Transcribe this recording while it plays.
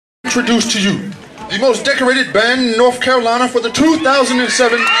introduce to you the most decorated band in North Carolina for the 2007-2008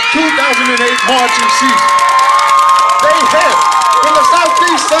 marching season. They hail from the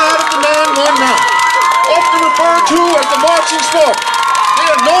southeast side of the 919, often referred to as the Marching Squad.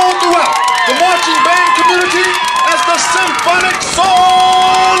 They are known throughout the marching band community as the symphonic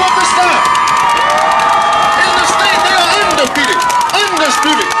soul of the South. In the state, they are undefeated,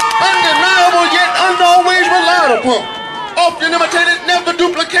 undisputed, undeniable, yet unalways relied upon. Often imitated, never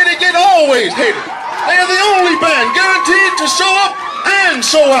duplicated, yet always hated. They are the only band guaranteed to show up and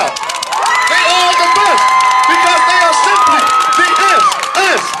show out. They are the best because they are simply the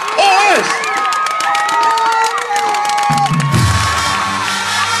SSOS.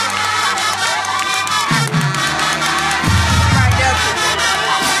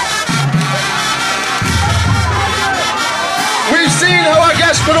 We've seen how our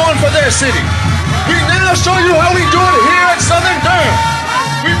guests put on for their city. We now show you how we do it here at Southern Durham.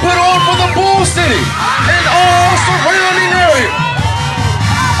 We put on for the Bull City and all surrounding areas.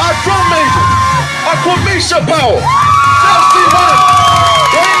 Our drum major, our Quamisha Powell, Chelsea White,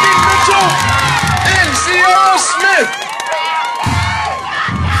 Randy Mitchell, and Sierra Smith.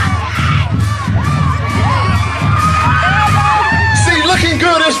 See, looking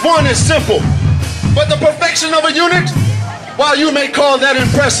good as one is simple, but the perfection of a unit, while you may call that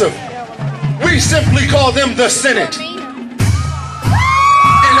impressive, we simply call them the Senate. And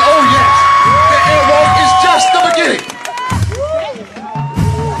oh yes, the airwalk is just the beginning.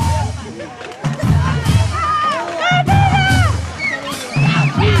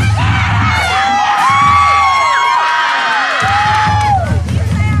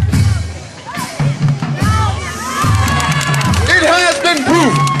 It has been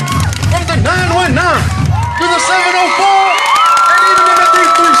proved from the 919 to the 704 and even in the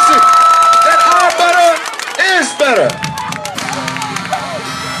 336 that our better is better.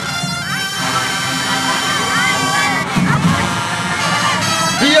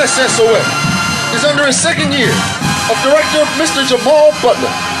 The SSOS is under its second year of Director Mr. Jamal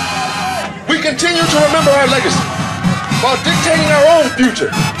Butler. We continue to remember our legacy while dictating our own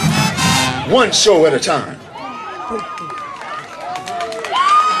future, one show at a time.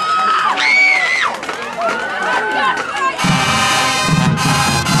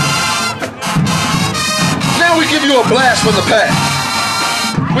 Now we give you a blast from the past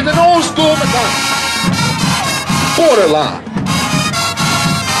with an old school McDonald's, Borderline.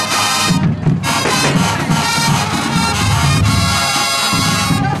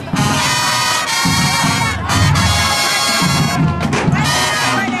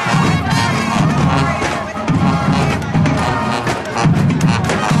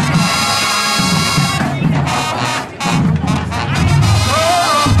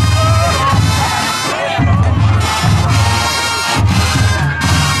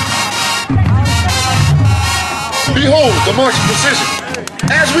 Behold the marching precision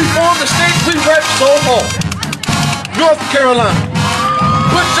as we form the state we rep so hard, North Carolina.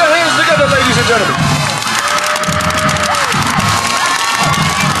 Put your hands together, ladies and gentlemen.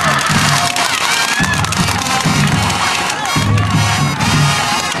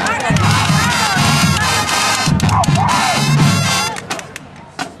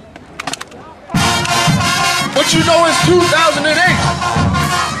 But you know it's 2008.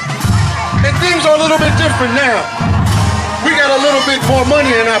 And things are a little bit different now. We got a little bit more money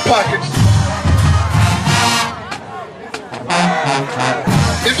in our pockets.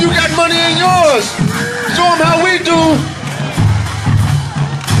 If you got money in yours, show them how we do.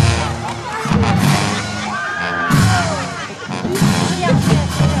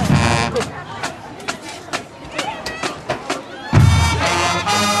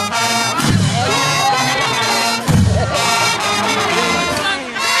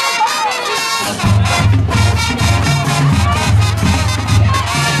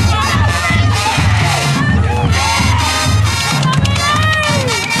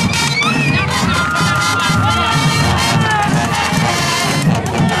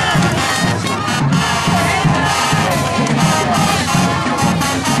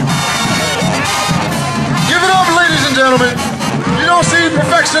 Gentlemen, you don't see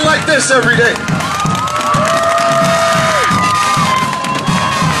perfection like this every day.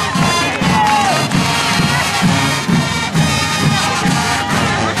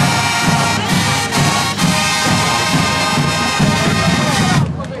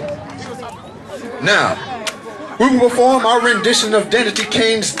 Now, we will perform our rendition of Danity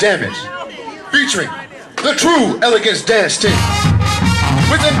Kane's Damage, featuring the True Elegance Dance Team,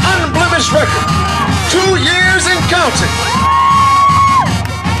 with an unblemished record, 2 years and counting.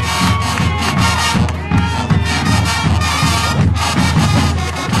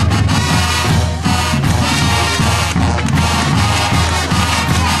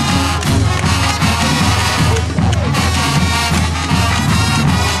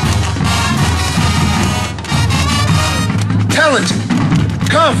 talented,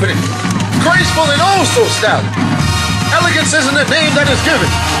 confident, graceful, and also stylish. Elegance isn't a name that is given.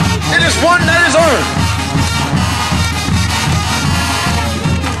 It is one that is earned.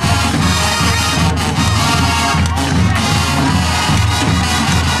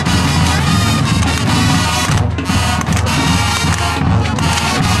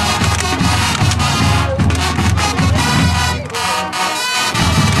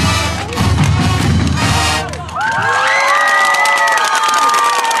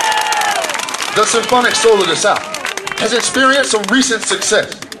 The symphonic soul of the South has experienced some recent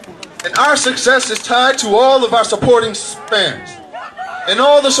success, and our success is tied to all of our supporting fans in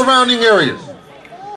all the surrounding areas.